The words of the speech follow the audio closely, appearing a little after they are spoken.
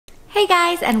Hey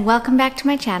guys, and welcome back to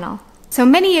my channel. So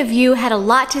many of you had a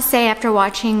lot to say after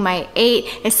watching my 8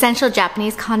 essential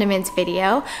Japanese condiments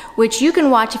video, which you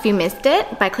can watch if you missed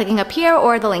it by clicking up here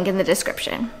or the link in the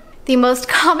description. The most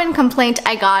common complaint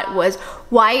I got was,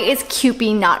 why is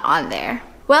Kewpie not on there?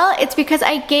 Well, it's because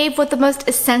I gave what the most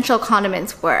essential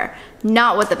condiments were,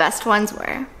 not what the best ones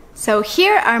were. So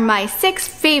here are my 6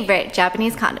 favorite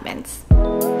Japanese condiments.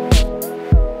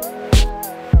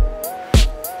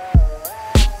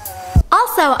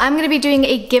 Also, I'm going to be doing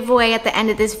a giveaway at the end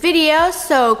of this video,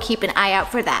 so keep an eye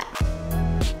out for that.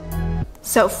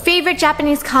 So favorite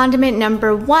Japanese condiment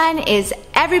number 1 is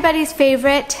everybody's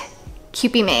favorite,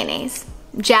 Kewpie mayonnaise.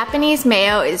 Japanese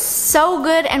mayo is so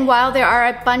good, and while there are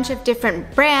a bunch of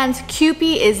different brands,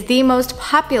 Kewpie is the most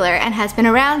popular and has been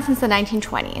around since the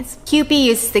 1920s. Kewpie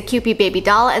uses the Kewpie baby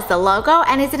doll as the logo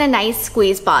and is in a nice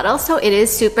squeeze bottle, so it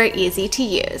is super easy to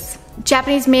use.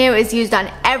 Japanese mayo is used on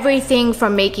everything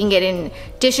from making it in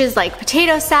dishes like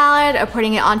potato salad or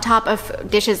putting it on top of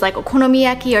dishes like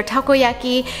okonomiyaki or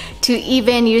takoyaki, to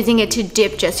even using it to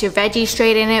dip just your veggies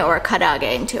straight in it or karaage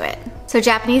into it. So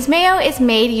Japanese mayo is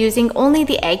made using only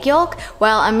the egg yolk,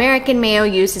 while American mayo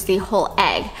uses the whole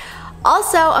egg.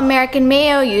 Also, American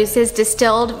mayo uses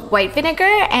distilled white vinegar,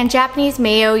 and Japanese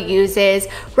mayo uses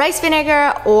rice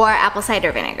vinegar or apple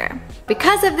cider vinegar.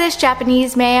 Because of this,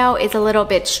 Japanese mayo is a little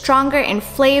bit stronger in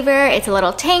flavor, it's a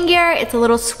little tangier, it's a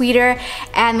little sweeter,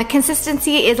 and the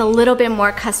consistency is a little bit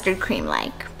more custard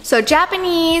cream-like. So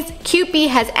Japanese Kewpie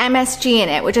has MSG in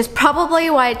it, which is probably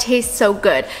why it tastes so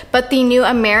good. But the new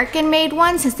American made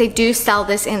one, since they do sell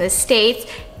this in the States,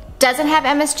 doesn't have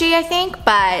MSG, I think,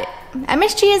 but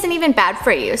MSG isn't even bad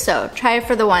for you, so try it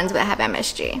for the ones that have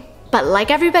MSG. But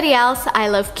like everybody else, I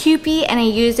love Kewpie and I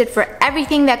use it for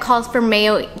everything that calls for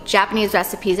mayo, Japanese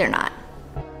recipes or not.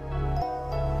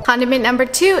 Condiment number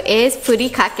 2 is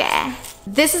furikake.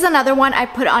 This is another one I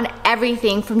put on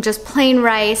everything from just plain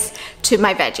rice to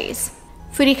my veggies.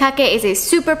 Furikake is a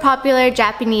super popular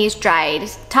Japanese dried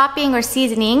topping or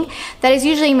seasoning that is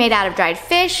usually made out of dried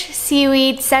fish,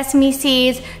 seaweed, sesame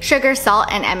seeds, sugar, salt,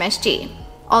 and MSG.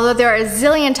 Although there are a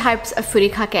zillion types of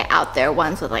furikake out there,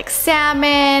 ones with like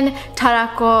salmon,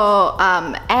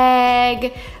 tarako,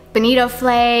 egg, bonito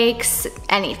flakes,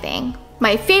 anything.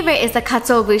 My favorite is the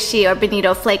katsuobushi or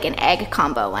bonito flake and egg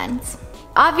combo ones.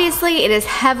 Obviously, it is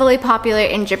heavily popular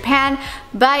in Japan,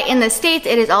 but in the States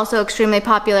it is also extremely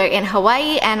popular in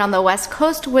Hawaii and on the West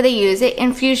Coast, where they use it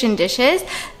in fusion dishes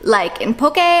like in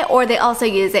poke, or they also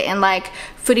use it in like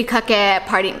furikake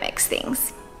party mix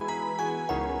things.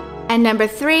 And number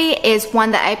 3 is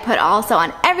one that I put also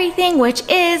on everything, which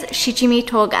is shichimi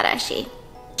togarashi.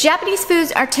 Japanese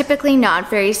foods are typically not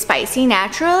very spicy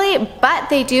naturally, but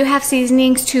they do have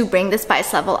seasonings to bring the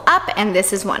spice level up, and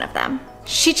this is one of them.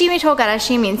 Shichimi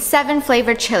togarashi means 7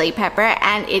 flavored chili pepper,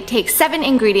 and it takes 7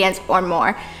 ingredients or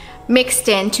more mixed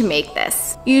in to make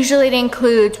this. Usually it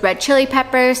includes red chili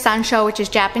pepper, sansho, which is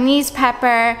Japanese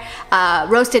pepper,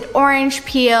 roasted orange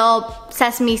peel,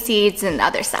 sesame seeds, and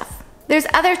other stuff. There's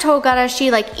other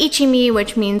togarashi like ichimi,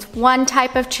 which means one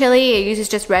type of chili. It uses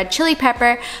just red chili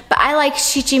pepper, but I like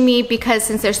shichimi because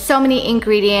since there's so many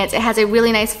ingredients, it has a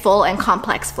really nice full and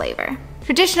complex flavor.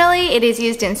 Traditionally, it is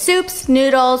used in soups,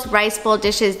 noodles, rice bowl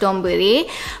dishes, donburi,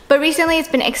 but recently it's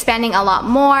been expanding a lot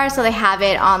more, so they have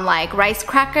it on like rice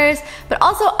crackers, but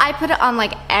also I put it on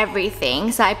like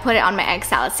everything. So I put it on my egg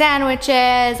salad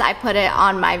sandwiches, I put it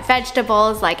on my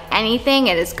vegetables, like anything,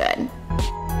 it is good.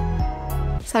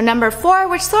 So number 4,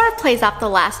 which sort of plays off the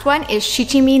last one, is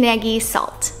shichimi negi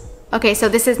salt. Okay, so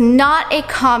this is not a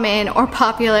common or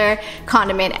popular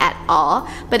condiment at all,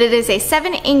 but it is a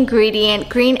 7 ingredient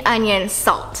green onion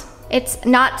salt. It's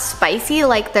not spicy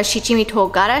like the shichimi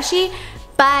togarashi,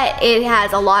 but it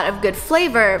has a lot of good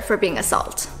flavor for being a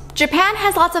salt. Japan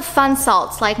has lots of fun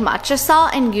salts like matcha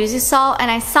salt and yuzu salt,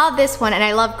 and I saw this one and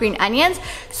I love green onions,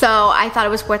 so I thought it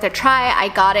was worth a try. I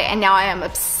got it and now I am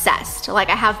obsessed. Like,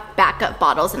 I have backup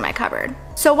bottles in my cupboard.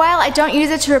 So while I don't use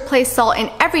it to replace salt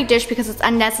in every dish because it's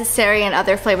unnecessary and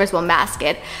other flavors will mask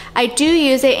it, I do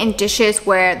use it in dishes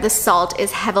where the salt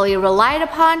is heavily relied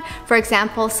upon, for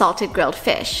example, salted grilled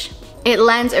fish. It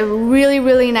lends a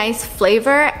really nice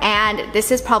flavor, and this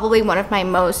is probably one of my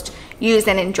most used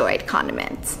and enjoyed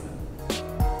condiments.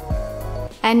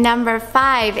 And number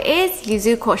 5 is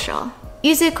yuzu kosho.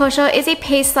 Yuzu kosho is a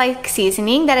paste-like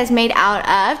seasoning that is made out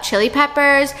of chili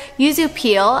peppers, yuzu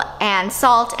peel, and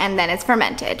salt, and then it's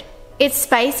fermented. It's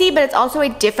spicy, but it's also a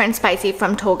different spicy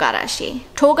from togarashi.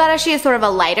 Togarashi is sort of a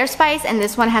lighter spice, and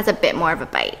this one has a bit more of a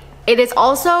bite. It is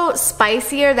also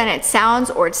spicier than it sounds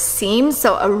or it seems,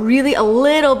 so a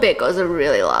little bit goes a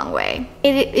really long way.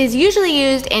 It is usually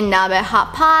used in nabe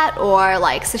hot pot or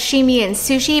like sashimi and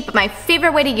sushi, but my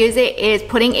favorite way to use it is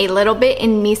putting a little bit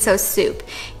in miso soup.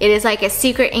 It is like a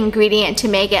secret ingredient to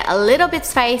make it a little bit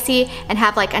spicy and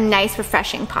have like a nice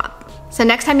refreshing pop. So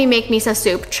next time you make miso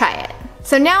soup, try it.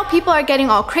 So now people are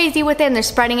getting all crazy with it and they're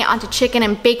spreading it onto chicken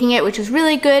and baking it, which is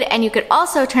really good, and you could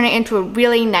also turn it into a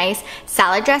really nice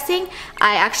salad dressing.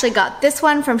 I actually got this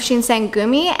one from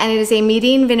Shinsengumi and it is a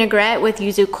mirin vinaigrette with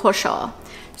yuzu kosho.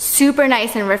 Super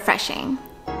nice and refreshing.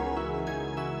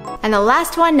 And the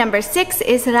last one, number 6,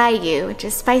 is rayu, which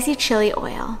is spicy chili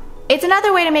oil. It's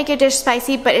another way to make your dish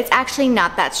spicy, but it's actually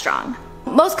not that strong.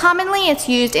 Most commonly it's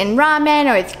used in ramen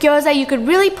or with gyoza. You could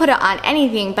really put it on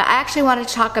anything, but I actually want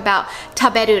to talk about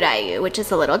taberu rayu, which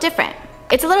is a little different.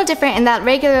 It's a little different in that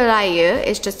regular rayu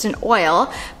is just an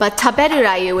oil, but taberu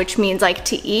rayu, which means like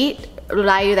to eat,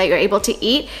 rayu that you're able to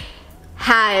eat,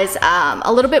 has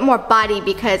a little bit more body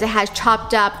because it has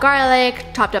chopped up garlic,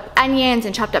 chopped up onions,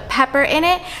 and chopped up pepper in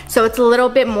it. So it's a little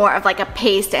bit more of like a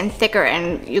paste and thicker,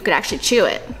 and you could actually chew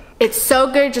it. It's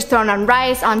so good, just throw it on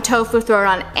rice, on tofu, throw it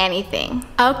on anything.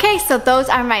 Okay, so those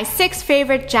are my 6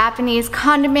 favorite Japanese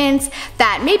condiments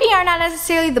that maybe are not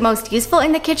necessarily the most useful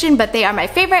in the kitchen, but they are my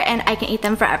favorite and I can eat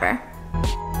them forever.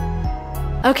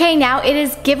 Okay, now it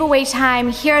is giveaway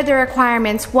time. Here are the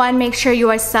requirements. 1, make sure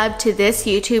you are subbed to this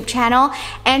YouTube channel.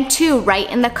 And 2, write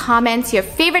in the comments your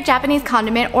favorite Japanese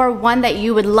condiment or one that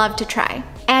you would love to try.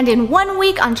 And in 1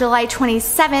 week, on July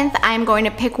 27th, I'm going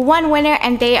to pick one winner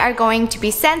and they are going to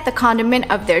be sent the condiment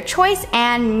of their choice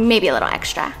and maybe a little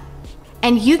extra.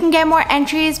 And you can get more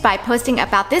entries by posting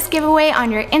about this giveaway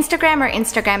on your Instagram or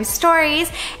Instagram stories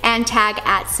and tag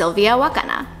at Sylvia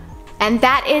Wakana. And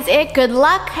that is it. Good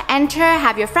luck. Enter,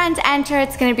 have your friends enter.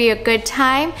 It's gonna be a good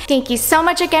time. Thank you so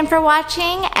much again for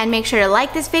watching, and make sure to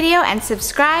like this video and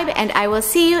subscribe, and I will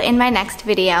see you in my next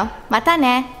video. Mata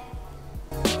ne!